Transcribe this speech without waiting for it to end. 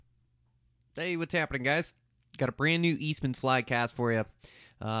Hey, what's happening, guys? Got a brand new Eastman's Flycast for you.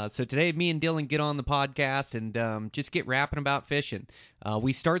 So today, me and Dylan get on the podcast and just get rapping about fishing.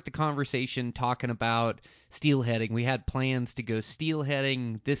 We start the conversation talking about steelheading. We had plans to go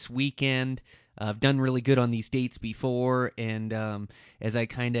steelheading this weekend. I've done really good on these dates before, and as I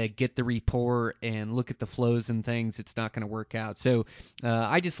kind of get the report and look at the flows and things, it's not going to work out. So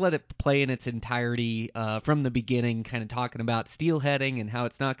I just let it play in its entirety from the beginning, kind of talking about steelheading and how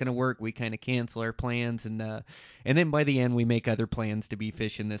it's not going to work. We kind of cancel our plans, and then by the end, we make other plans to be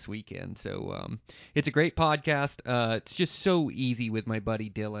fishing this weekend. So it's a great podcast. It's just so easy with my buddy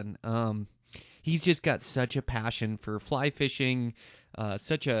Dylan. He's just got such a passion for fly fishing,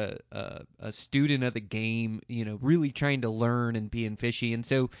 such a student of the game, really trying to learn and being fishy. And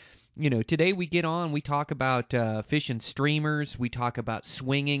so, today we get on, we talk about fishing streamers, we talk about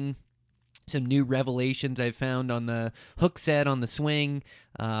swinging, some new revelations I've found on the hook set on the swing.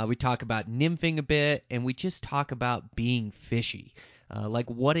 We talk about nymphing a bit, and we just talk about being fishy,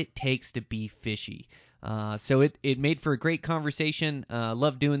 like what it takes to be fishy. So it made for a great conversation.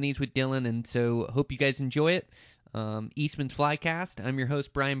 Love doing these with Dylan, and so hope you guys enjoy it. Eastman's Flycast. I'm your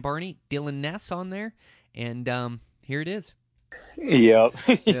host, Brian Barney. Dylan Ness on there, and here it is. Yep.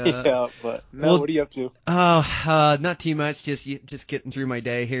 Uh, Yeah, but no, well, what are you up to? not too much. Just getting through my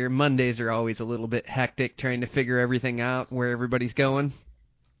day here. Mondays are always a little bit hectic, trying to figure everything out, where everybody's going.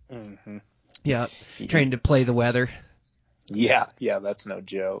 Hmm. Yeah, Yeah, trying to play the weather. yeah, that's no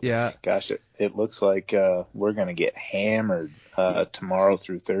joke. Yeah, Gosh, it looks like we're gonna get hammered tomorrow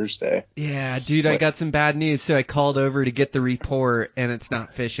through Thursday. yeah, dude. I What, got some bad news, so I called over to get the report, and it's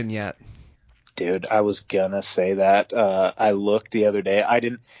not fishing yet. dude, I was gonna say that. I looked the other day.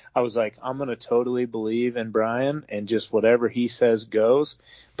 I was like, I'm gonna totally believe in Brian and just whatever he says goes.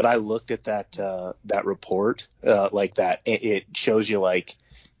 But I looked at that report, like that. It shows you like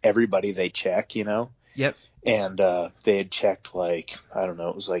everybody they check, Yep. and they had checked like I don't know,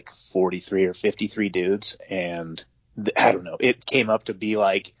 it was like 43 or 53 dudes, and I don't know, it came up to be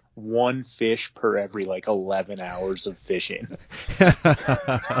like one fish per every like 11 hours of fishing.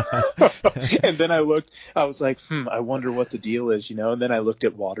 And then I was like, I wonder what the deal is, and then I looked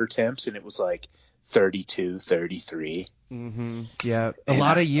at water temps and it was like 32, 33. Yeah, a And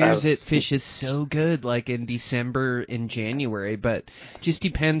lot of I years was, it fishes so good, like in December and January, but just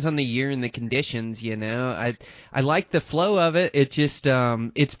depends on the year and the conditions. I like the flow of it. It just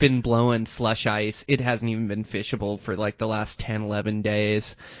it's been blowing slush ice. It hasn't even been fishable for like the last 10, 11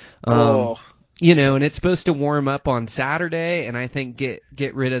 days. Um, oh, and it's supposed to warm up on Saturday, and I think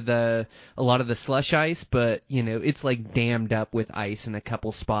get rid of a lot of the slush ice, but it's like dammed up with ice in a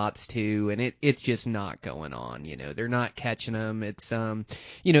couple spots too, and it's just not going on. They're not catching them. It's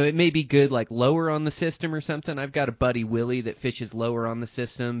it may be good like lower on the system or something. I've got a buddy Willie that fishes lower on the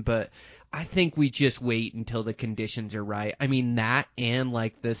system, but I think we just wait until the conditions are right. I mean that and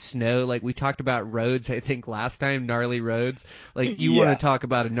like the snow, like we talked about roads. I think last time gnarly roads. Like you want to yeah. talk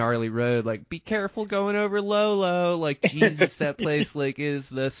about a gnarly road, like be careful going over Lolo. Like Jesus, that place like is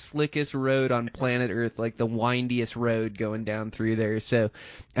the slickest road on planet Earth, like the windiest road going down through there. So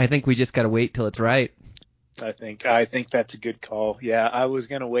I think we just got to wait till it's right. I think that's a good call. Yeah, I was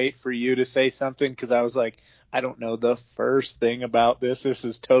gonna wait for you to say something because I was like, I don't know the first thing about this. This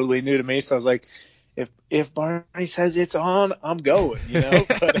is totally new to me. So I was like, if Barney says it's on, I'm going.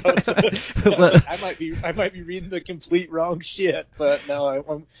 But I was Well, like, I might be reading the complete wrong shit. But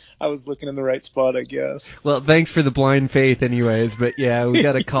no, I was looking in the right spot, I guess. well, thanks for the blind faith, anyways. But yeah, we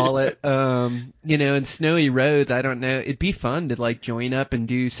got to call Yeah. it. In snowy roads, I don't know. It'd be fun to like join up and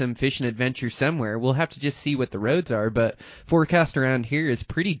do some fishing adventure somewhere. We'll have to just see what the roads are, but forecast around here is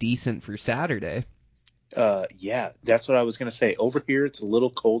pretty decent for Saturday. Yeah, that's what I was gonna say. Over here, it's a little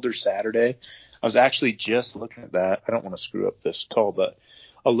colder Saturday. I was actually just looking at that. I don't want to screw up this call, but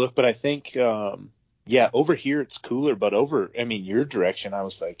I'll look. But I think, yeah, over here it's cooler. But I mean, your direction, I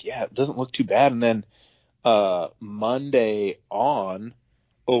was like, yeah, it doesn't look too bad. And then Monday on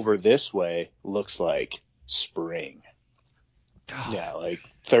over this way looks like spring. Yeah, like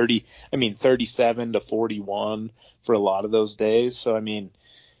 30. I mean, 37 to 41 for a lot of those days. So I mean,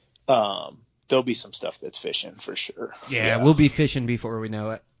 there'll be some stuff that's fishing for sure. Yeah, Yeah. we'll be fishing before we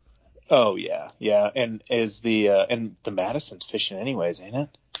know it. Oh yeah, yeah. And the Madison's fishing anyways, ain't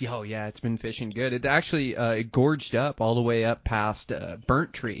it? Oh yeah, it's been fishing good. It actually it gorged up all the way up past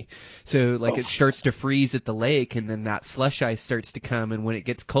Burnt Tree, so like Oh, it starts to freeze at the lake, and then that slush ice starts to come, and when it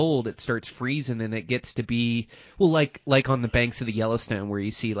gets cold, it starts freezing, and it gets to be well like on the banks of the Yellowstone where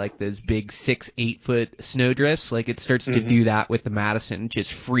you see like those big 6-8 foot snowdrifts. Like it starts to hmm do that with the Madison,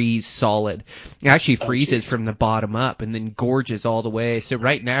 just freeze solid. It actually oh, freezes jeez. from the bottom up, and then gorges all the way. So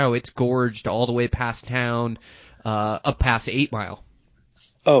right now it's gorged all the way past town, up past 8 Mile.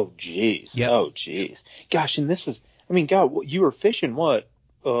 Oh, jeez. Yep. Oh, jeez. Gosh, and this is, I mean, God, you were fishing what,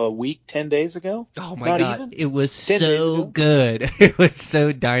 a week, 10 days ago? Oh my Not God, even? it was 10 days so ago? good. It was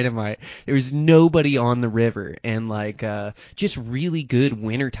so dynamite. There was nobody on the river and like just really good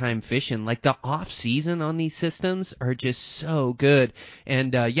wintertime fishing. Like the off season on these systems are just so good.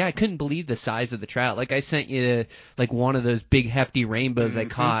 And yeah, I couldn't believe the size of the trout. Like I sent you like one of those big hefty rainbows I hmm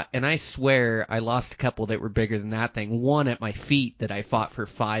caught, and I swear I lost a couple that were bigger than that thing. One at my feet that I fought for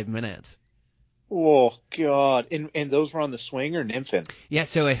 5 minutes. Oh, God. And those were on the swing or nymphing? Yeah,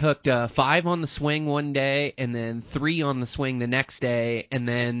 so I hooked 5 on the swing one day, and then 3 on the swing the next day, and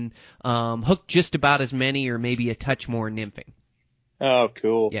then hooked just about as many, or maybe a touch more nymphing. Oh,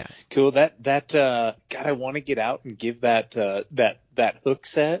 cool. Yeah. Cool. God, I want to get out and give that hook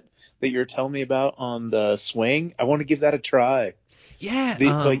set that you're telling me about on the swing. I want to give that a try. Yeah.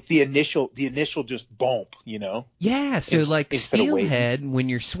 The initial just bump, Yeah, so like instead of waiting. steelhead, when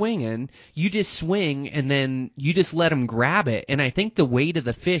you're swinging, you just swing and then you just let him grab it. And I think the weight of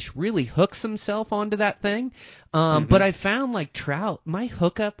the fish really hooks himself onto that thing. But hmm I found like trout, my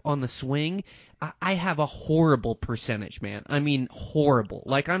hookup on the swing, I have a horrible percentage, man. I mean, horrible.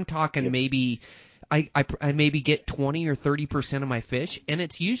 Like I'm talking Yep. maybe I maybe get 20 or 30% of my fish, and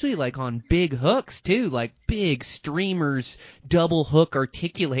it's usually like on big hooks too, like big streamers, double hook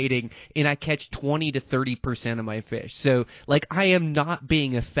articulating, and I catch 20 to 30% of my fish. So like I am not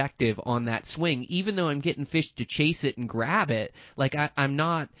being effective on that swing, even though I'm getting fish to chase it and grab it. Like I'm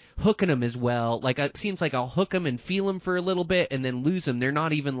not hooking them as well. Like it seems like I'll hook them and feel them for a little bit and then lose them. They're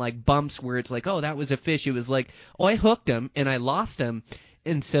not even like bumps where it's like, oh, that was a fish. It was like, oh, I hooked him and I lost him.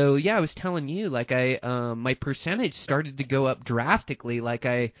 And so yeah, I was telling you, like my percentage started to go up drastically. Like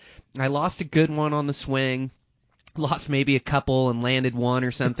I lost a good one on the swing, lost maybe a couple and landed one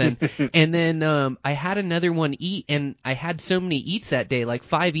or something. And then I had another one eat, and I had so many eats that day. Like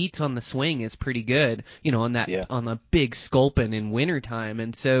 5 eats on the swing is pretty good, on that Yeah. on the big sculpin in wintertime.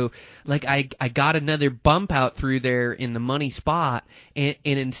 And so like I got another bump out through there in the money spot, and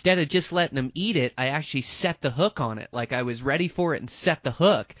instead of just letting them eat it, I actually set the hook on it. Like I was ready for it and set the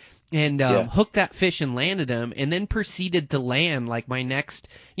hook. And Yeah. hooked that fish and landed him, and then proceeded to land like my next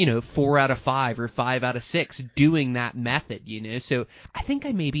 4 out of 5 or 5 out of 6 doing that method. So I think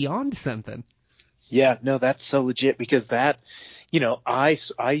I may be on to something. Yeah. No, that's so legit because I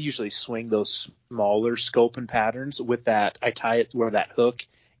usually swing those smaller sculpin patterns with that. I tie it where that hook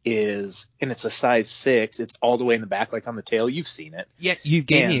is, and it's a size 6. It's all the way in the back, like on the tail. You've seen it. Yeah, you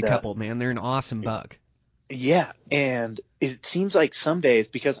gave me a And, couple, man. They're an awesome bug. yeah, and it seems like some days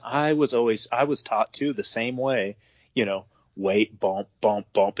because I was taught too the same way, you know, weight, bump, bump,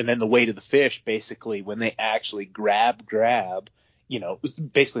 bump, and then the weight of the fish basically when they actually grab,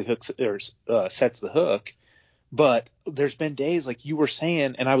 basically hooks or sets the hook. But there's been days like you were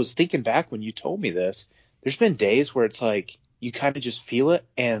saying, and I was thinking back when you told me this, there's been days where it's like you kind of just feel it,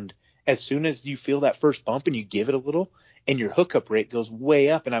 and as soon as you feel that first bump and you give it a little, and your hookup rate goes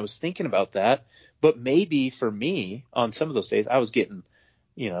way up. And I was thinking about that, but maybe for me on some of those days I was getting,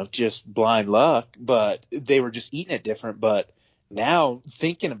 just blind luck, but they were just eating it different. But now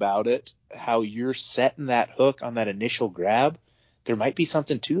thinking about it, how you're setting that hook on that initial grab, there might be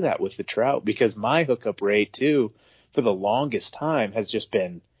something to that with the trout because my hookup rate too for the longest time has just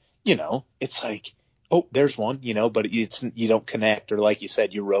been, it's like, oh, there's one, but you don't connect, or like you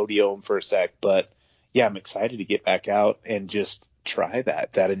said, you rodeo them for a sec. But yeah, I'm excited to get back out and just try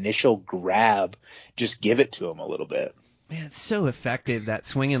that initial grab, just give it to them a little bit. Man, it's so effective that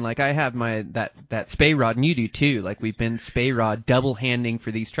swinging. Like I have my that spay rod, and you do too. Like we've been spay rod double handing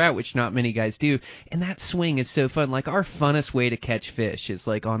for these trout, which not many guys do. And that swing is so fun. Like our funnest way to catch fish is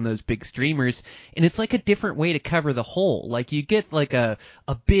like on those big streamers, and it's like a different way to cover the hole. Like you get like a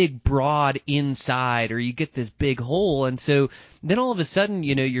big broad inside, or you get this big hole, and so then all of a sudden,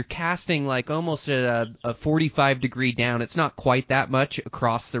 you're casting like almost at a 45-degree down. It's not quite that much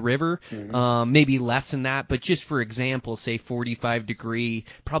across the river, Mm-hmm. maybe less than that, but just for example, say 45-degree,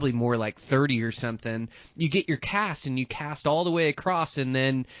 probably more like 30 or something. You get your cast and you cast all the way across, and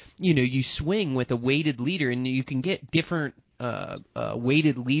then you swing with a weighted leader, and you can get different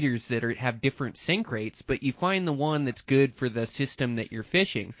weighted leaders that have different sink rates, but you find the one that's good for the system that you're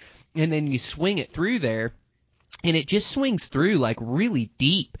fishing, and then you swing it through there. And it just swings through like really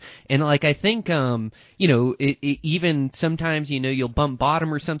deep. And like I think even sometimes you'll bump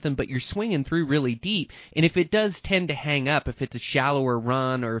bottom or something, but you're swinging through really deep. And if it does tend to hang up, if it's a shallower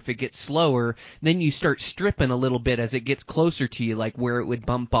run or if it gets slower, then you start stripping a little bit as it gets closer to you, like where it would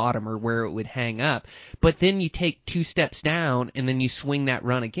bump bottom or where it would hang up. But then you take 2 steps down and then you swing that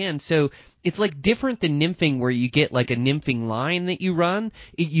run again. So it's like different than nymphing, where you get like a nymphing line that you run.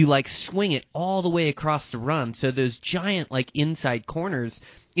 You like swing it all the way across the run. So those giant like inside corners,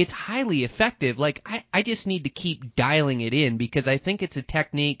 it's highly effective. Like I just need to keep dialing it in, because I think it's a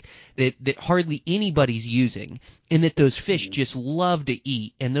technique that hardly anybody's using, and that those fish just love to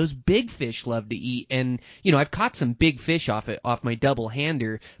eat, and those big fish love to eat. And I've caught some big fish off my double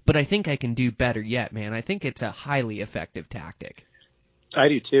hander, but I think I can do better yet, man. I think it's a highly effective tactic. I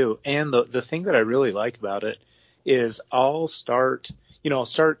do too. And the thing that I really like about it is I'll start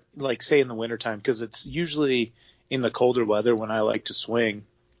like say in the wintertime, because it's usually in the colder weather when I like to swing.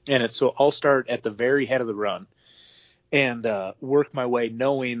 And so I'll start at the very head of the run and work my way,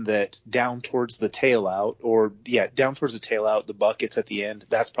 knowing that down towards the tail out, the buckets at the end,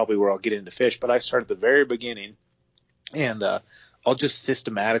 that's probably where I'll get into fish. But I start at the very beginning, and I'll just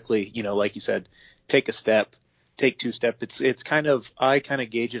systematically, like you said, take a step, take 2 steps. It's I kind of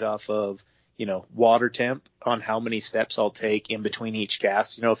gauge it off of, water temp on how many steps I'll take in between each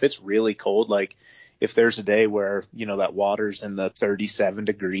cast. If it's really cold, like if there's a day where, that water's in the 37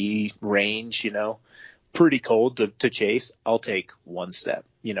 degree range, pretty cold to chase, I'll take 1 step,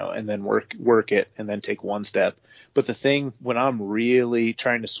 and then work it and then take 1 step. But the thing when I'm really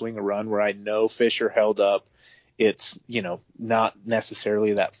trying to swing a run where I know fish are held up, it's, not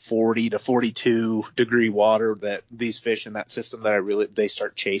necessarily that 40 to 42 degree water that these fish in that system that they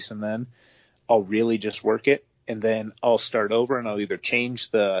start chasing, then I'll really just work it. And then I'll start over and I'll either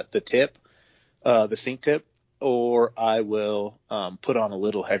change the tip, the sink tip, or I will put on a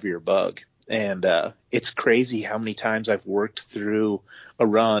little heavier bug. And it's crazy how many times I've worked through a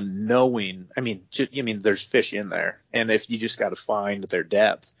run knowing, there's fish in there, and if you just got to find their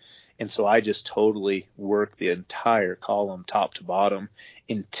depth. And so I just totally work the entire column top to bottom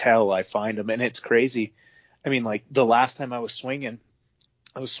until I find them. And it's crazy. Like the last time I was swinging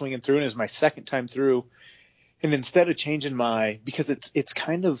through, and it was my second time through. And instead of changing because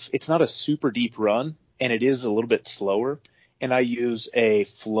it's not a super deep run, and it is a little bit slower. And I use a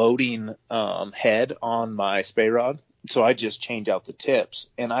floating head on my spey rod. So I just change out the tips,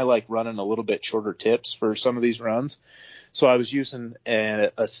 and I like running a little bit shorter tips for some of these runs. So I was using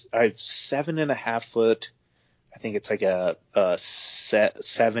a 7.5 foot, I think it's like a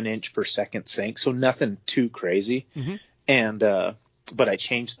 7 inch per second sink. So nothing too crazy. Mm-hmm. And, but I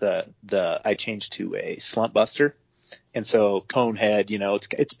changed I changed to a slump buster. And so cone head,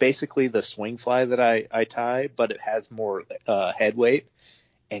 it's basically the swing fly that I tie, but it has more head weight.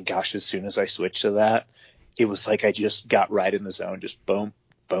 And gosh, as soon as I switched to that, it was like I just got right in the zone, just boom,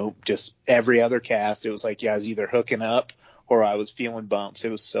 boom, just every other cast. It was like, I was either hooking up or I was feeling bumps.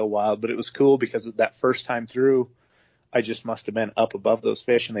 It was so wild, but it was cool because that first time through, I just must have been up above those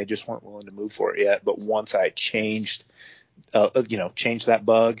fish and they just weren't willing to move for it yet. But once I changed that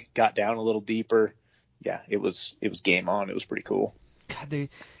bug, got down a little deeper, it was game on. It was pretty cool. God,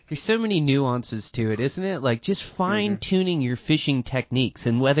 there's so many nuances to it, isn't it? Like just fine-tuning your fishing techniques,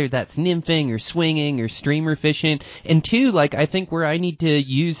 and whether that's nymphing or swinging or streamer fishing. And two, like I think where I need to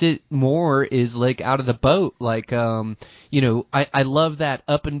use it more is like out of the boat. Like, I love that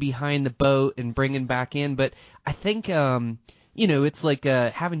up and behind the boat and bringing back in, but I think, it's like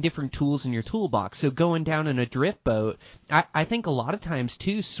having different tools in your toolbox. So going down in a drift boat, I think a lot of times,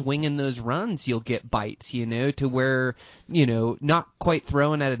 too, swinging those runs, you'll get bites, to where, not quite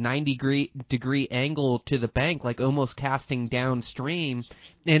throwing at a 90-degree angle to the bank, like almost casting downstream,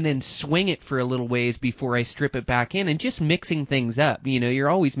 and then swing it for a little ways before I strip it back in, and just mixing things up. You're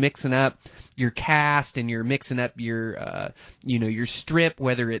always mixing up your cast, and you're mixing up your, your strip,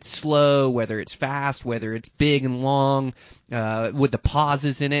 whether it's slow, whether it's fast, whether it's big and long, with the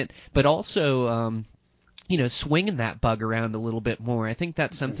pauses in it, but also, swinging that bug around a little bit more. I think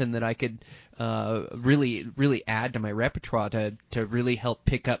that's something that I could really add to my repertoire to really help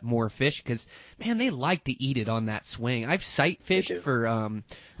pick up more fish, because man, they like to eat it on that swing. I've sight fished for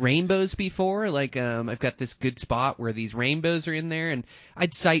rainbows before. Like I've got this good spot where these rainbows are in there, and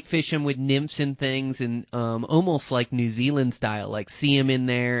I'd sight fish them with nymphs and things, and almost like New Zealand style, like see them in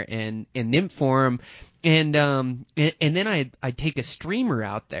there and nymph for them. And then I'd take a streamer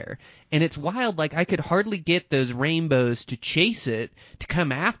out there, and it's wild. Like I could hardly get those rainbows to chase it, to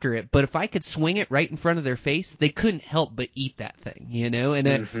come after it, but if I could swing it right in front of their face, they couldn't help but eat that thing, you know. And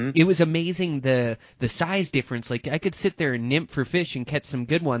it was amazing the size difference. Like I could sit there and nymph for fish and catch some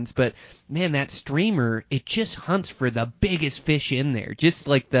good ones, but man, that streamer, it just hunts for the biggest fish in there, just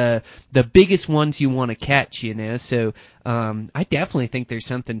like the biggest ones you want to catch, you know. So I definitely think there's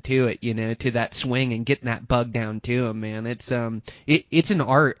something to it, you know, to that swing and getting that bug down to him, man. It's it's an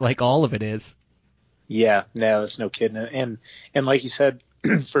art, like all of it is. Yeah, no, it's no kidding. And like you said,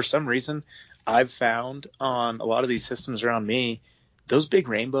 for some reason, I've found on a lot of these systems around me, those big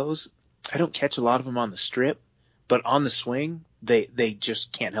rainbows, I don't catch a lot of them on the strip, but on the swing, they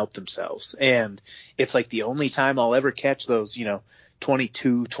just can't help themselves. And it's like the only time I'll ever catch those,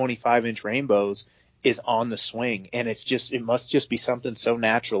 22, 25-inch rainbows is on the swing. And it must just be something so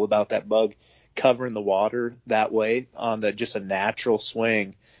natural about that bug covering the water that way on just a natural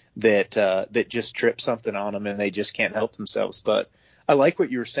swing that just trips something on them and they just can't help themselves. But I like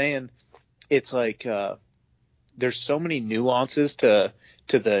what you were saying. It's like, there's so many nuances to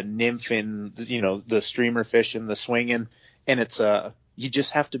the nymph and, the streamer fish and the swinging. And it's, you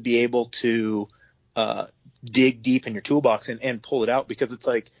just have to be able to, dig deep in your toolbox and pull it out, because it's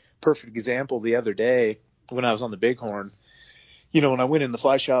like perfect example the other day when I was on the Bighorn. When I went in the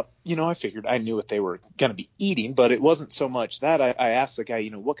fly shop, I figured I knew what they were going to be eating, but it wasn't so much that. I asked the guy,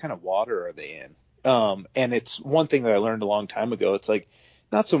 what kind of water are they in? And it's one thing that I learned a long time ago. It's like,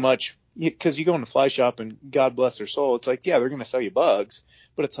 not so much, because you go in the fly shop and God bless their soul, it's like, yeah, they're going to sell you bugs,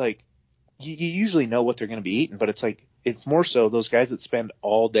 but it's like, you usually know what they're going to be eating, but it's like, it's more so those guys that spend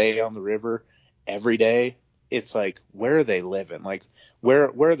all day on the river every day. It's like, where are they living? Like,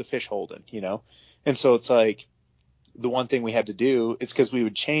 where are the fish holding, And so it's like, the one thing we had to do is, because we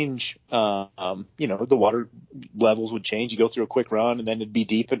would change, the water levels would change. You go through a quick run and then it'd be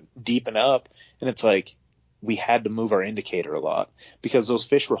deep and up. And it's like, we had to move our indicator a lot because those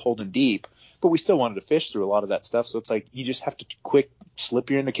fish were holding deep, but we still wanted to fish through a lot of that stuff. So it's like, you just have to quick slip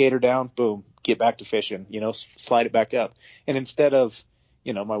your indicator down, boom, get back to fishing, slide it back up. And instead of,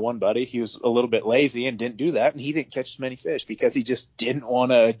 my one buddy, he was a little bit lazy and didn't do that, and he didn't catch as many fish because he just didn't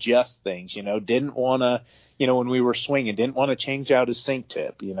want to adjust things, didn't want to, when we were swinging, didn't want to change out his sink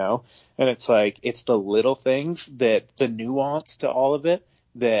tip, and it's like, it's the little things, that the nuance to all of it,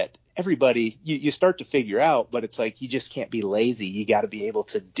 that everybody, you start to figure out, but it's like, you just can't be lazy. You got to be able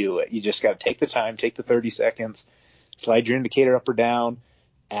to do it. You just got to take the time, take the 30 seconds, slide your indicator up or down,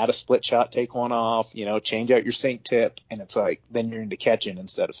 add a split shot, take one off, change out your sink tip, and it's like, then you're into catching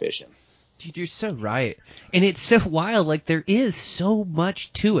instead of fishing. Dude, you're so right. And it's so wild. Like, there is so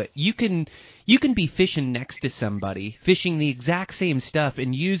much to it. You can be fishing next to somebody, fishing the exact same stuff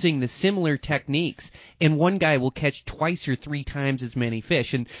and using the similar techniques, and one guy will catch twice or three times as many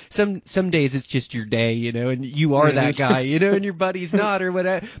fish. And some days it's just your day, and you are that guy, and your buddy's not, or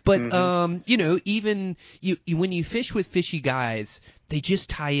whatever. But even you when you fish with fishy guys, they just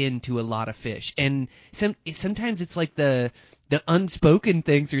tie into a lot of fish. And sometimes it's like the unspoken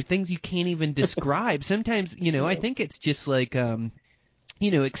things, or things you can't even describe. Sometimes, I think it's just like,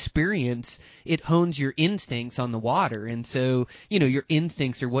 experience, it hones your instincts on the water. And so, your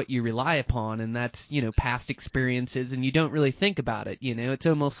instincts are what you rely upon, and that's, past experiences, and you don't really think about it. It's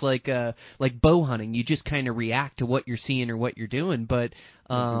almost like bow hunting. You just kind of react to what you're seeing or what you're doing. But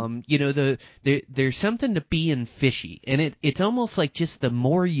there's something to being fishy, and it's almost like just the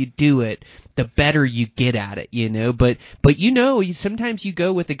more you do it, the better you get at it, but sometimes you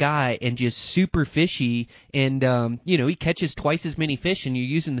go with a guy and just super fishy, and he catches twice as many fish, and you're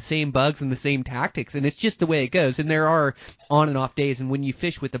using the same bugs and the same tactics, and it's just the way it goes. And there are on and off days, and when you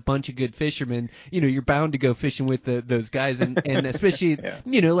fish with a bunch of good fishermen, you're bound to go fishing with those guys, and especially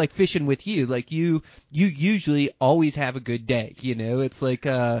yeah. Like fishing with you, like you usually always have a good day. It's like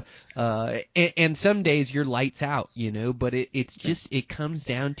and some days you're lights out, but it's just, it comes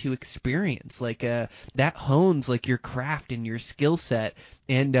down to experience. Like that hones like your craft and your skill set.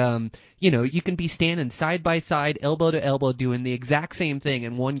 And you can be standing side by side, elbow to elbow, doing the exact same thing,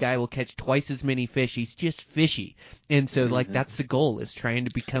 and one guy will catch twice as many fish. He's just fishy. And so like that's the goal, is trying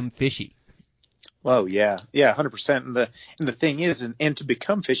to become fishy. Oh yeah, 100%. And the thing is, and to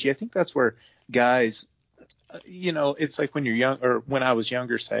become fishy, I think that's where guys, it's like when you're young, or when I was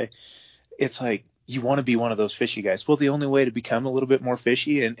younger, say, it's like you want to be one of those fishy guys. Well, the only way to become a little bit more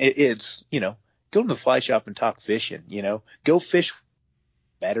fishy, and it's, go to the fly shop and talk fishing, go fish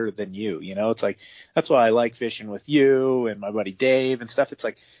better than you. It's like, that's why I like fishing with you and my buddy Dave and stuff. It's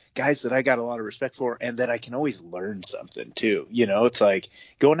like guys that I got a lot of respect for and that I can always learn something too. It's like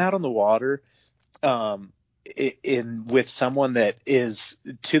going out on the water, in with someone that is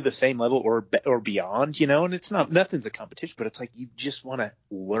to the same level or beyond, and it's nothing's a competition, but it's like you just want to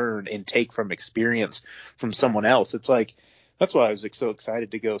learn and take from experience from someone else. It's like, that's why I was so excited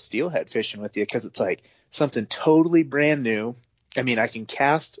to go steelhead fishing with you, because it's like something totally brand new. I mean, I can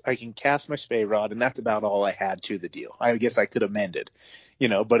cast my spey rod, and that's about all I had to the deal. I guess I could have mended,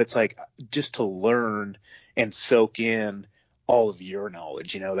 but it's like just to learn and soak in all of your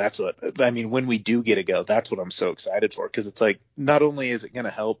knowledge. That's what I mean. When we do get to go, that's what I'm so excited for, because it's like, not only is it going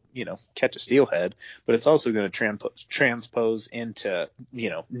to help, catch a steelhead, but it's also going to transpose into,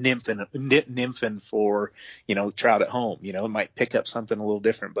 nymphing for, trout at home. It might pick up something a little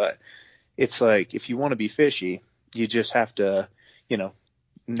different, but it's like, if you want to be fishy, you just have to,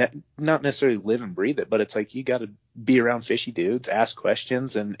 not necessarily live and breathe it, but it's like you got to be around fishy dudes, ask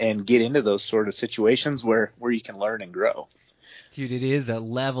questions, and get into those sort of situations where you can learn and grow. Dude, it is a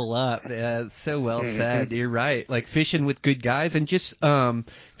level up. So well said. You're right. Like fishing with good guys, and just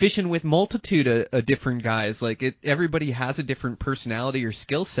fishing with multitude of different guys. Like everybody has a different personality or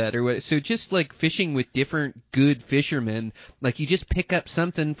skill set, or what. So just like fishing with different good fishermen, like you just pick up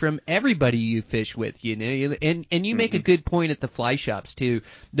something from everybody you fish with, And you make a good point at the fly shops too.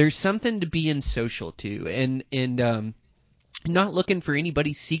 There's something to being social too, and not looking for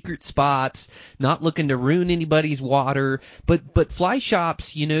anybody's secret spots, not looking to ruin anybody's water, but fly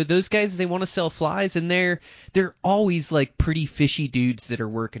shops, those guys, they want to sell flies, and they're always like pretty fishy dudes that are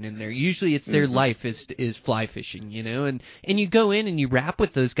working in there. Usually it's their life is fly fishing, and you go in and you rap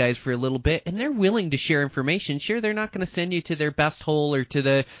with those guys for a little bit, and they're willing to share information. Sure, they're not going to send you to their best hole or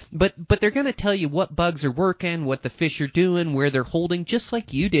to but they're going to tell you what bugs are working, what the fish are doing, where they're holding, just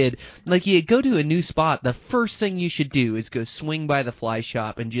like you did. Like, you go to a new spot, the first thing you should do is go swing by the fly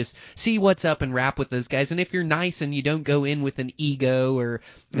shop and just see what's up and rap with those guys. And if you're nice and you don't go in with an ego or,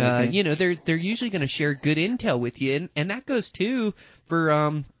 they're usually going to share good intel with you. And that goes too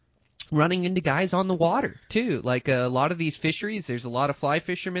for, running into guys on the water too. Like a lot of these fisheries, there's a lot of fly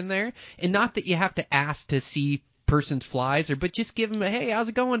fishermen there, and not that you have to ask to see person's flies, but just give them a, hey, how's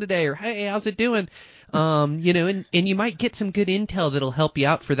it going today, or hey, how's it doing, and you might get some good intel that'll help you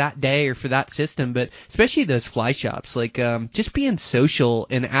out for that day or for that system. But especially those fly shops, like just being social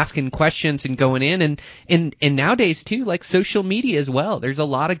and asking questions and going in, and nowadays too, like social media as well. There's a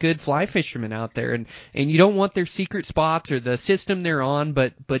lot of good fly fishermen out there, and you don't want their secret spots or the system they're on,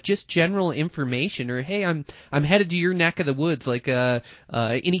 but just general information, or hey, I'm headed to your neck of the woods, like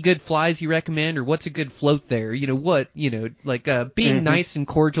any good flies you recommend, or what's a good float there, being nice and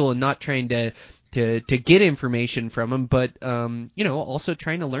cordial and not trying to get information from them, but also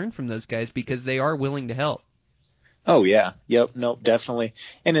trying to learn from those guys because they are willing to help. Oh yeah, yep, no, definitely.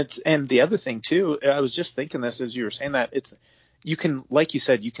 And the other thing too, I was just thinking this as you were saying that, you can, like you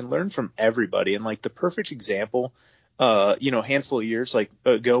said, you can learn from everybody. And like the perfect example, a handful of years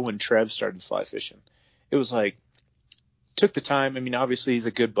ago when Trev started fly fishing, it was like, took the time. I mean, obviously he's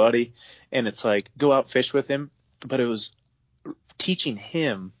a good buddy, and it's like, go out fish with him, but it was teaching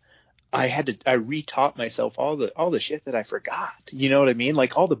him. I retaught myself all the shit that I forgot. You know what I mean?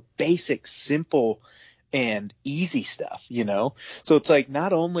 Like all the basic, simple and easy stuff, So it's like,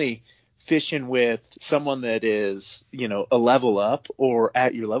 not only fishing with someone that is, a level up or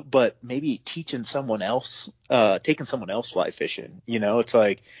at your level, but maybe teaching someone else, taking someone else fly fishing, it's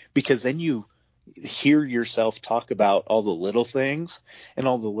like, because then you hear yourself talk about all the little things and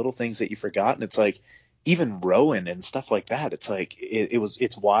all the little things that you forgot. And it's like, even rowing and stuff like that, it's like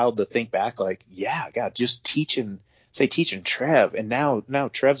it's wild to think back, like, yeah, God, just teaching Trev, and now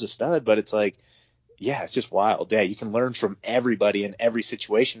Trev's a stud, but it's like, yeah, it's just wild. Yeah, you can learn from everybody in every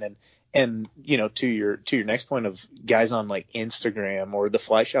situation. And to your next point of guys on like Instagram or the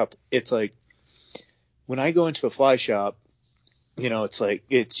fly shop, it's like, when I go into a fly shop, it's like,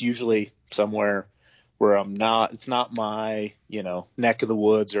 it's usually somewhere where it's not my, neck of the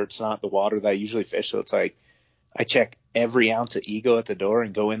woods, or it's not the water that I usually fish. So it's like, I check every ounce of ego at the door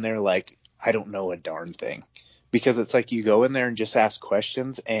and go in there like I don't know a darn thing, because it's like, you go in there and just ask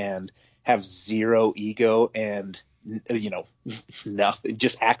questions and have zero ego and, nothing,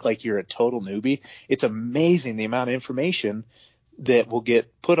 just act like you're a total newbie. It's amazing the amount of information that will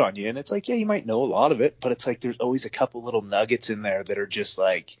get put on you. And it's like, yeah, you might know a lot of it, but it's like, there's always a couple little nuggets in there that are just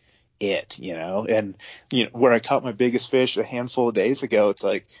like, and where I caught my biggest fish a handful of days ago, it's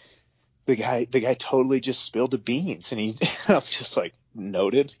like, the guy totally just spilled the beans, and I was just like,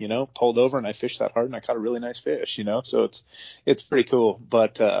 noted, pulled over, and I fished that hard, and I caught a really nice fish, so it's pretty cool.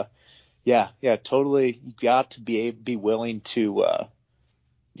 But yeah, totally. You got to be willing to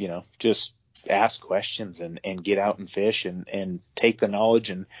just ask questions and get out and fish and take the knowledge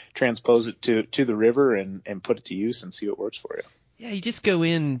and transpose it to the river and put it to use and see what works for you. Yeah, you just go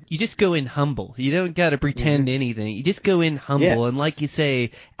in humble. You don't got to pretend anything. You just go in humble, and like you say,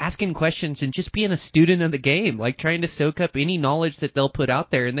 asking questions and just being a student of the game, like trying to soak up any knowledge that they'll put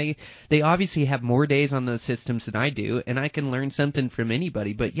out there. And they obviously have more days on those systems than I do, and I can learn something from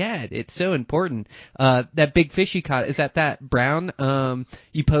anybody. But yeah, it's so important. That big fish you caught, is that brown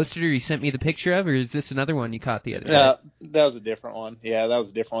you posted or you sent me the picture of, or is this another one you caught the other day? That was a different one. Yeah, that was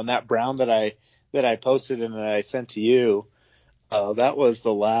a different one. That brown that I posted and that I sent to you, that was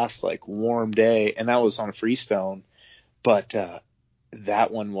the last warm day, and that was on a freestone. But that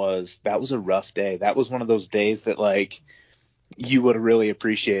was a rough day. That was one of those days that you would have really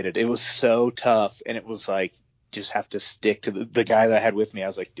appreciated. It was so tough, and it was just have to stick to the guy that I had with me. I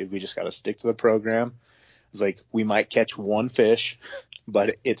was like, dude, we just got to stick to the program. I was like, we might catch one fish,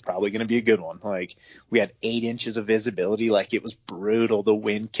 but it's probably going to be a good one. We had 8 inches of visibility. It was brutal. The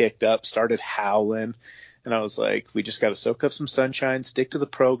wind kicked up, started howling. And I was like, we just got to soak up some sunshine, stick to the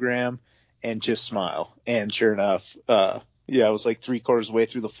program, and just smile. And sure enough, I was 3/4 of the way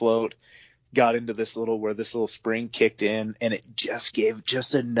through the float, got into where this little spring kicked in, and it just gave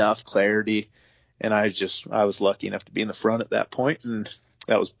just enough clarity. And I was lucky enough to be in the front at that point, and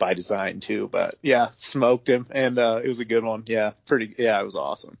that was by design too. But yeah, smoked him, and it was a good one. Yeah, it was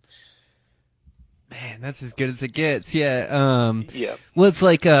awesome. Man, that's as good as it gets. Yeah. Yeah. Well, it's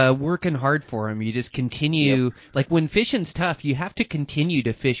like working hard for them. You just continue. Yep. When fishing's tough, you have to continue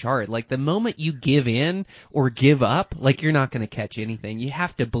to fish hard. The moment you give in or give up, you're not going to catch anything. You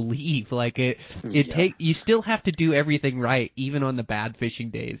have to believe. You still have to do everything right, even on the bad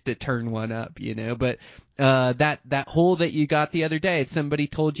fishing days, to turn one up. But that hole that you got the other day, somebody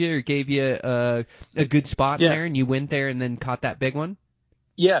told you or gave you a good spot in there, and you went there and then caught that big one.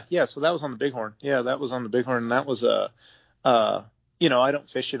 Yeah. So that was on the Bighorn. Yeah, that was on the Bighorn, and that was I don't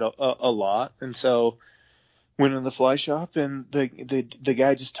fish it a lot, and so went in the fly shop, and the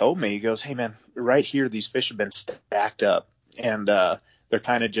guy just told me, he goes, hey man, right here these fish have been stacked up, and they're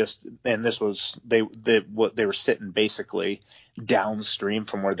kind of just, and this was they were sitting basically downstream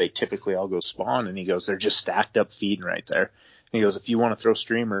from where they typically all go spawn, and he goes, they're just stacked up feeding right there. And he goes, if you want to throw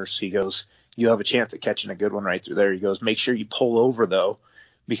streamers, he goes, you have a chance at catching a good one right through there. He goes, make sure you pull over though,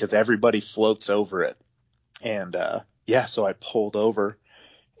 because everybody floats over it. And so I pulled over,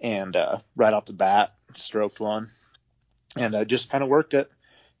 and right off the bat stroked one, and just kind of worked it.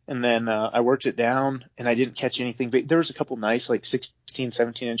 And then I worked it down, and I didn't catch anything big. There was a couple nice 16,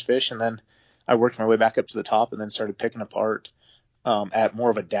 17-inch fish, and then I worked my way back up to the top and then started picking apart at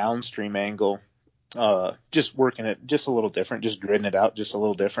more of a downstream angle, just working it just a little different, just gridding it out just a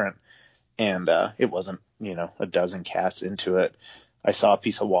little different. And it wasn't, a dozen casts into it. I saw a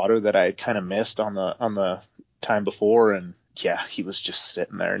piece of water that I had kind of missed on the time before, and yeah, he was just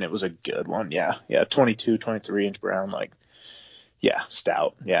sitting there, and it was a good one. Yeah, 22, 23-inch brown,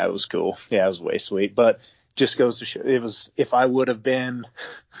 stout. Yeah, it was cool. Yeah, it was way sweet. But just goes to show, if I would have been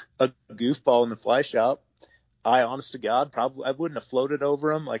a goofball in the fly shop, honest to God, probably I wouldn't have floated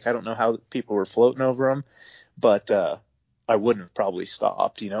over him. I don't know how people were floating over him, but I wouldn't have probably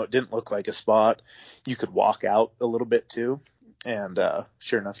stopped. It didn't look like a spot. You could walk out a little bit too. And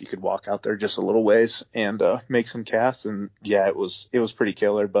sure enough, you could walk out there just a little ways and make some casts. And yeah, it was pretty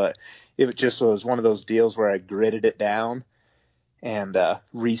killer. But it just was one of those deals where I gridded it down and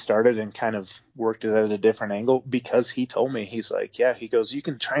restarted and kind of worked it at a different angle, because he told me, he's like, yeah, he goes, you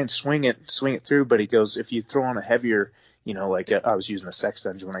can try and swing it through, but he goes, if you throw on a heavier, I was using a sex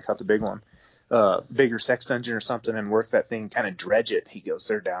dungeon when I caught the big one, bigger sex dungeon or something, and work that thing, kind of dredge it. He goes,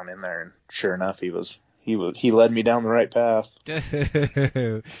 they're down in there. And sure enough, he led me down the right path.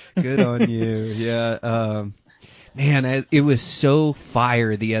 Good on you. Yeah. Man, it was so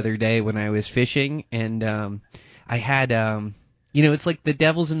fire the other day when I was fishing, and I had it's like the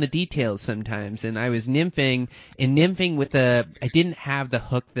devil's in the details sometimes, and I was nymphing with I didn't have the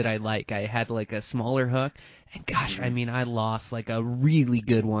hook that I like. I had a smaller hook, and gosh, I lost a really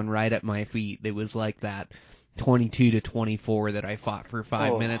good one right at my feet. It was that 22 to 24 that I fought for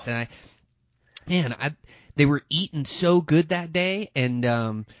 5 minutes, and they were eating so good that day, and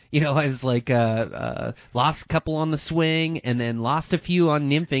I was lost a couple on the swing, and then lost a few on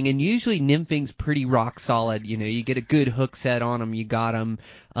nymphing, and usually nymphing's pretty rock solid. You get a good hook set on them, you got them.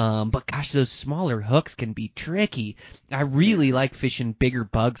 But gosh, those smaller hooks can be tricky. I really like fishing bigger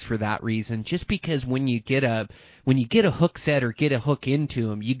bugs for that reason, just because when you get a hook set or get a hook into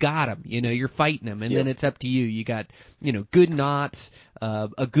them, you got them. You're fighting them, and then it's up to you. You got good knots,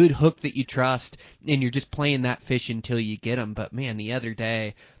 a good hook that you trust, and you're just playing that fish until you get them. But man, the other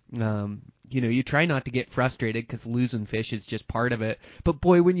day, you try not to get frustrated because losing fish is just part of it. But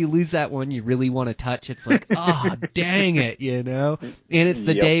boy, when you lose that one you really want to touch, it's like, oh, dang it, And it's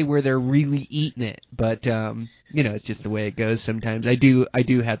the day where they're really eating it. But, it's just the way it goes sometimes. I do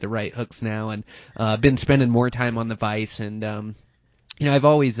have the right hooks now, and been spending more time on the vise, and, I've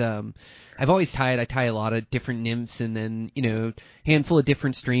always tied. I tie a lot of different nymphs, and then, handful of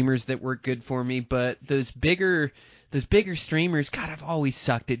different streamers that work good for me. But those bigger streamers, God, I've always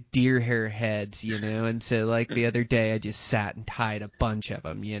sucked at deer hair heads, and so like the other day I just sat and tied a bunch of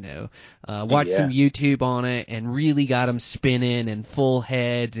them, watched some YouTube on it and really got them spinning and full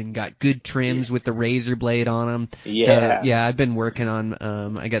heads and got good trims with the razor blade on them. So, I've been working on,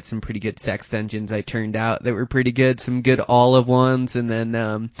 I got some pretty good sex dungeons I turned out that were pretty good, some good olive ones, and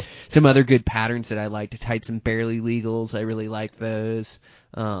then, some other good patterns that I liked. I tied some barely legals. I really like those.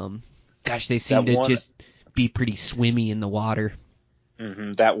 Gosh, they seem to just be pretty swimmy in the water.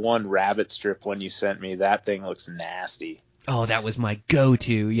 Mm-hmm. That one rabbit strip one you sent me, that thing looks nasty. Oh, that was my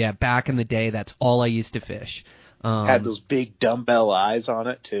go-to. Yeah, back in the day, that's all I used to fish. Had those big dumbbell eyes on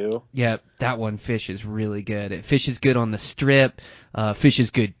it too. Yeah, that one fishes really good. It fishes good on the strip.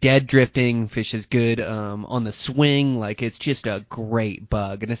 Fishes good dead drifting. Fishes good on the swing. Like, it's just a great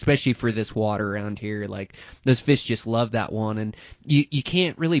bug, and especially for this water around here, like those fish just love that one. And you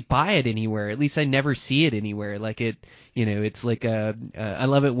can't really buy it anywhere. At least I never see it anywhere. Like it's like I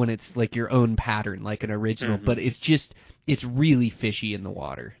love it when it's like your own pattern, like an original. Mm-hmm. But it's really fishy in the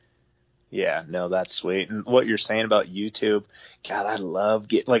water. Yeah, no, that's sweet. And what you're saying about YouTube, God, I love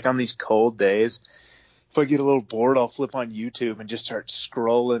like on these cold days, if I get a little bored, I'll flip on YouTube and just start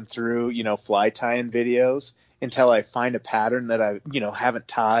scrolling through, fly tying videos until I find a pattern that I, haven't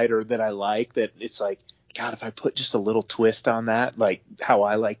tied or that I like, that it's like, God, if I put just a little twist on that, like how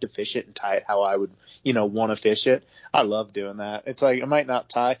I like to fish it and tie it how I would, want to fish it. I love doing that. It's like, I might not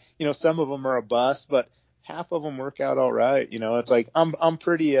tie, some of them are a bust, but half of them work out all right. It's like, I'm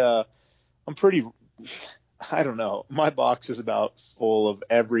pretty, I don't know. My box is about full of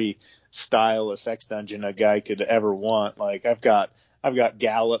every style of sex dungeon a guy could ever want. Like I've got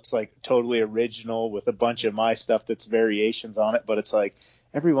gallops, like totally original with a bunch of my stuff that's variations on it. But it's like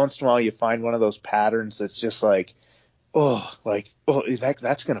every once in a while you find one of those patterns that's just like, that's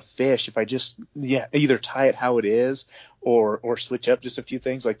going to fish if I just, either tie it how it is or switch up just a few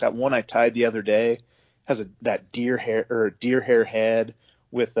things. Like that one I tied the other day has that deer hair head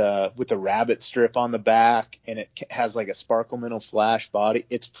with a rabbit strip on the back, and it has like a sparkle minnow flash body.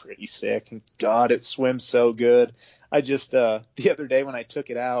 It's pretty sick, and God, it swims so good. I just the other day when I took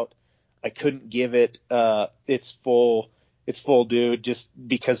it out, I couldn't give it its full dude, just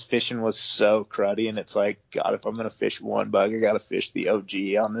because fishing was so cruddy. And it's like, God, if I'm gonna fish one bug, I gotta fish the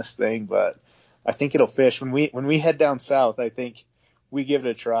OG on this thing. But I think it'll fish when we head down south. I think we give it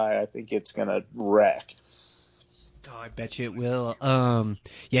a try. I think it's gonna wreck. Oh, I bet you it will.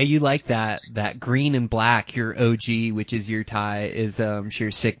 You like that green and black, your OG, which is your tie, is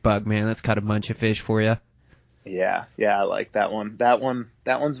sure sick bug, man. That's caught a bunch of fish for you. Yeah, I like that one. That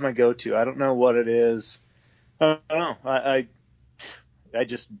one's my go-to. I don't know what it is. I don't know. I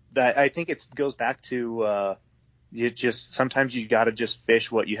think it goes back to sometimes you got to just fish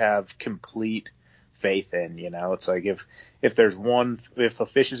what you have complete faith in. It's like if a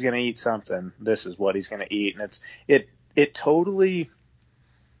fish is going to eat something, this is what he's going to eat. And it totally,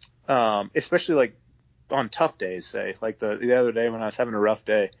 especially like on tough days, say like the other day when I was having a rough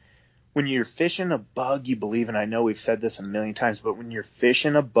day, when you're fishing a bug you believe in, I know we've said this a million times, but when you're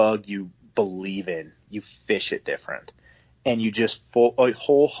fishing a bug you believe in, you fish it different, and you just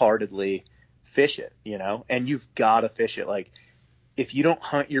wholeheartedly fish it, and you've got to fish it. Like, if you don't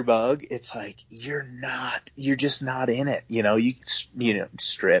hunt your bug, it's like you're just not in it.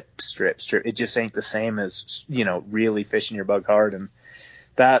 Strip. It just ain't the same as, really fishing your bug hard. And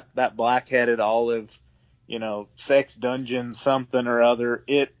that black-headed olive, sex dungeon, something or other,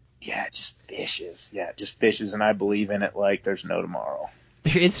 it just fishes. Yeah, it just fishes. And I believe in it like there's no tomorrow.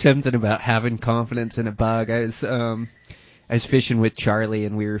 There is something about having confidence in a bug. I was fishing with Charlie,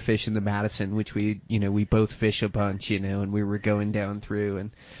 and we were fishing the Madison, which we both fish a bunch, and we were going down through,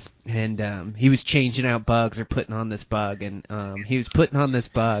 and he was changing out bugs or putting on this bug, and he was putting on this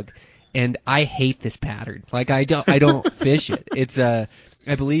bug, and I hate this pattern. Like, I don't fish it.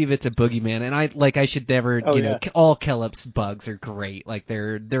 I believe it's a boogeyman, and I should never, Oh, you know, yeah. all Kellopp's bugs are great. Like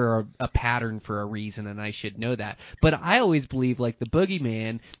they're a pattern for a reason, and I should know that. But I always believe like the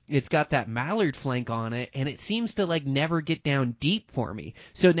boogeyman, it's got that mallard flank on it, and it seems to like never get down deep for me.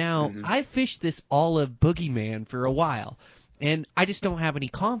 So now Hmm. I've fished this olive boogeyman for a while. And I just don't have any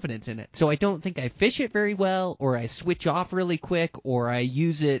confidence in it. So I don't think I fish it very well, or I switch off really quick, or I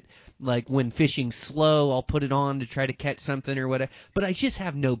use it like when fishing slow, I'll put it on to try to catch something or whatever. But I just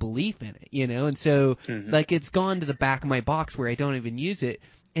have no belief in it, you know? And so, Hmm. like, it's gone to the back of my box where I don't even use it.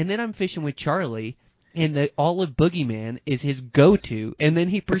 And then I'm fishing with Charlie, and the olive boogeyman is his go-to, and then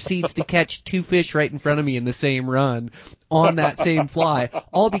he proceeds to catch two fish right in front of me in the same run on that same fly,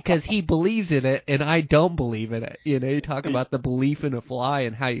 all because he believes in it and I don't believe in it. You know, you talk about the belief in a fly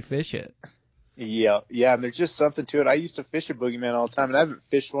and how you fish it. Yeah, yeah, and there's just something to it. I used to fish a boogeyman all the time, and I haven't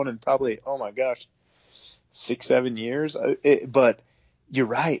fished one in probably, oh my gosh, 6, 7 years. But you're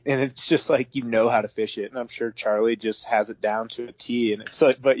right, and it's just like you know how to fish it, and I'm sure Charlie just has it down to a T. And it's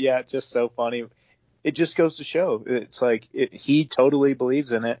like, but yeah, it's just so funny. It just goes to show, it's like he totally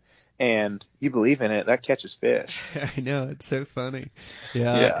believes in it, and you believe in it, that catches fish. I know, it's so funny.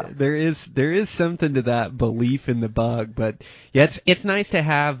 Yeah, Yeah. there is something to that belief in the bug, but yeah, it's nice to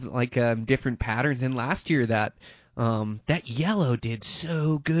have like different patterns. And last year that yellow did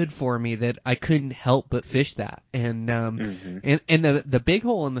so good for me that I couldn't help but fish that. Hmm. And the big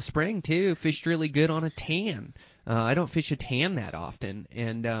hole in the spring too fished really good on a tan. I don't fish a tan that often,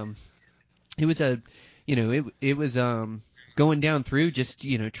 and it was it was going down through just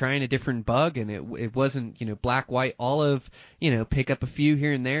trying a different bug, and it wasn't black, white, olive, pick up a few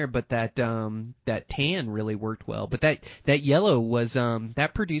here and there, but that tan really worked well. But that yellow was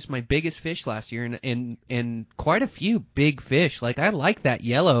that produced my biggest fish last year, and quite a few big fish. Like I like that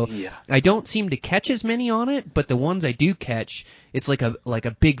yellow. Yeah. I don't seem to catch as many on it, but the ones I do catch, it's like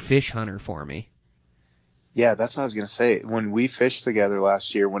a big fish hunter for me. Yeah, that's what I was gonna say. When we fished together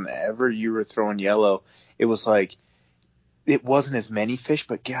last year, whenever you were throwing yellow, it was like it wasn't as many fish,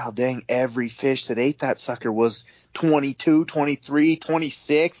 but god dang, every fish that ate that sucker was 22, 23,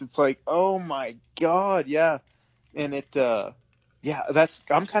 26. It's like, oh my god, yeah. And yeah,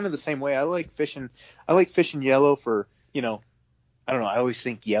 I'm kind of the same way. I like fishing yellow for, I don't know. I always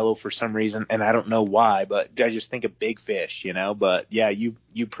think yellow for some reason, and I don't know why, but I just think of big fish, But yeah, you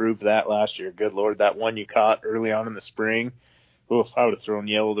proved that last year. Good Lord, that one you caught early on in the spring. Oof, I would have thrown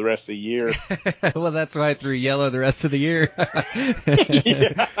yellow the rest of the year. Well, that's why I threw yellow the rest of the year.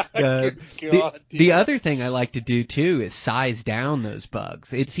 Yeah, uh, good the God, the dude. other thing I like to do too is size down those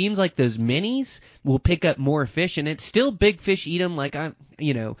bugs. It seems like those minis will pick up more fish, and it's still big fish eat them. Like I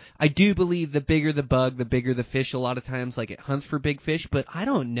do believe the bigger the bug, the bigger the fish. A lot of times, like it hunts for big fish, but I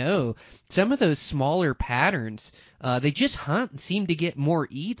don't know. Some of those smaller patterns, they just hunt and seem to get more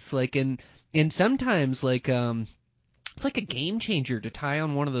eats. Like and sometimes it's like a game changer to tie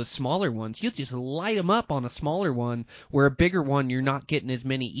on one of those smaller ones. You'll just light them up on a smaller one, where a bigger one you're not getting as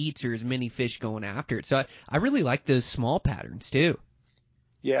many eats or as many fish going after it. So I really like those small patterns too.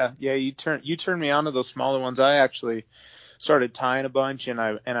 Yeah, yeah. You turned me on to those smaller ones. I actually started tying a bunch, and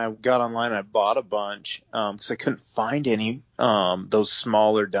I got online and I bought a bunch because I couldn't find any those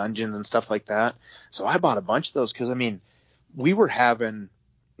smaller dungeons and stuff like that. So I bought a bunch of those because I mean we were having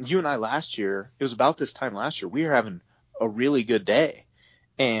you and I last year. It was about this time last year. We were having a really good day,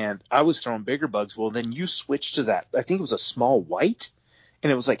 and I was throwing bigger bugs. Well, then you switched to that. I think it was a small white,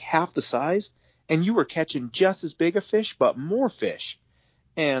 and it was like half the size, and you were catching just as big a fish but more fish.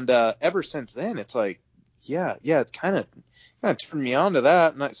 And ever since then, it's like, yeah, it's kind of turned me on to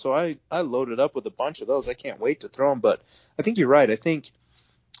that. And so I loaded up with a bunch of those. I can't wait to throw them. But I think you're right. I think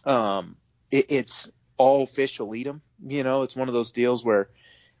it's all fish will eat them. It's one of those deals where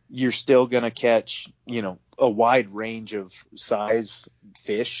you're still going to catch, a wide range of size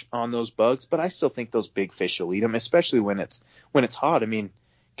fish on those bugs. But I still think those big fish will eat them, especially when it's hot. I mean,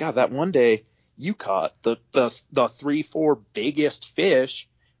 God, that one day you caught the 3, 4 biggest fish,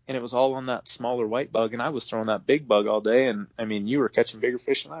 and it was all on that smaller white bug, and I was throwing that big bug all day, and I mean, you were catching bigger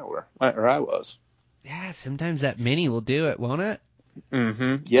fish than I was. Yeah, sometimes that mini will do it, won't it?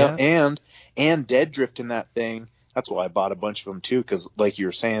 Mm-hmm. Yeah, Yeah. and dead drifting that thing. That's why I bought a bunch of them too, because like you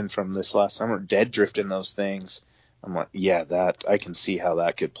were saying from this last summer, dead drifting those things. I'm like, yeah, that I can see how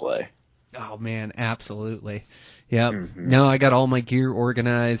that could play. Oh man, absolutely. Yep. Mm-hmm. No, I got all my gear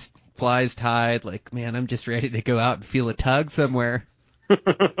organized, flies tied. Like, man, I'm just ready to go out and feel a tug somewhere.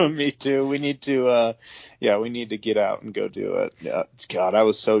 Me too. We need to get out and go do it. Yeah, God, I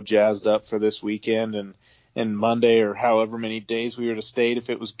was so jazzed up for this weekend and Monday or however many days we were to stay if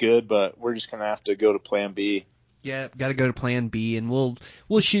it was good, but we're just gonna have to go to Plan B. Yeah, got to go to Plan B, and we'll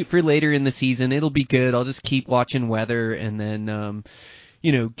shoot for later in the season. It'll be good. I'll just keep watching weather, and then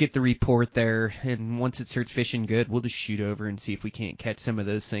get the report there. And once it starts fishing good, we'll just shoot over and see if we can't catch some of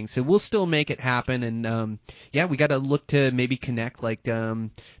those things. So we'll still make it happen. And we got to look to maybe connect like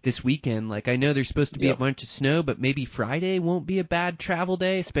this weekend. Like I know there's supposed to be a bunch of snow, but maybe Friday won't be a bad travel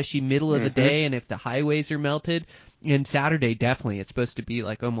day, especially middle of the day, and if the highways are melted. And Saturday definitely, it's supposed to be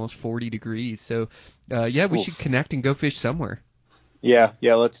like almost 40 degrees. So we should connect and go fish somewhere. Yeah,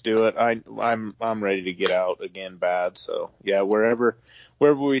 let's do it. I'm ready to get out again bad. So yeah, wherever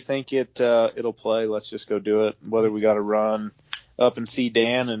we think it'll play, let's just go do it. Whether we got to run up and see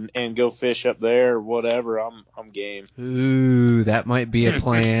Dan and go fish up there or whatever, I'm game. Ooh, that might be a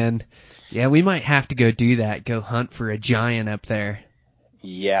plan. Yeah, we might have to go do that. Go hunt for a giant up there.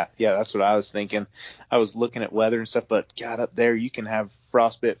 Yeah, that's what I was thinking. I was looking at weather and stuff, but God, up there you can have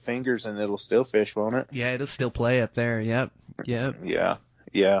frostbit fingers and it'll still fish, won't it? Yeah, it'll still play up there. Yep. Yeah.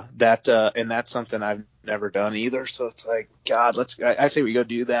 That and that's something I've never done either. So it's like, God, I say we go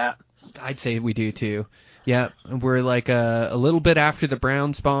do that. I'd say we do too. Yeah, we're like a little bit after the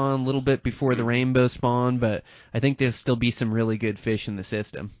brown spawn, a little bit before the rainbow spawn, but I think there'll still be some really good fish in the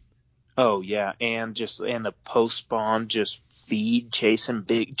system. Oh yeah, and the post spawn just feed chasing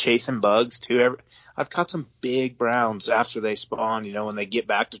bugs too. I've caught some big browns after they spawn. When they get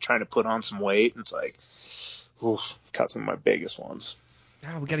back to trying to put on some weight, and it's like, oof, caught some of my biggest ones.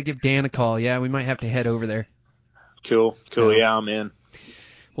 Oh, we got to give Dan a call. Yeah, we might have to head over there. Cool. So, yeah, I'm in.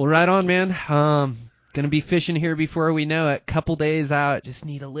 Well, right on, man. Gonna be fishing here before we know it. Couple days out. Just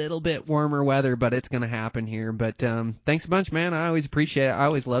need a little bit warmer weather, but it's gonna happen here. But thanks a bunch, man. I always appreciate it. I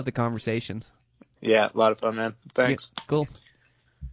always love the conversations. Yeah, a lot of fun, man. Thanks. Yeah, cool.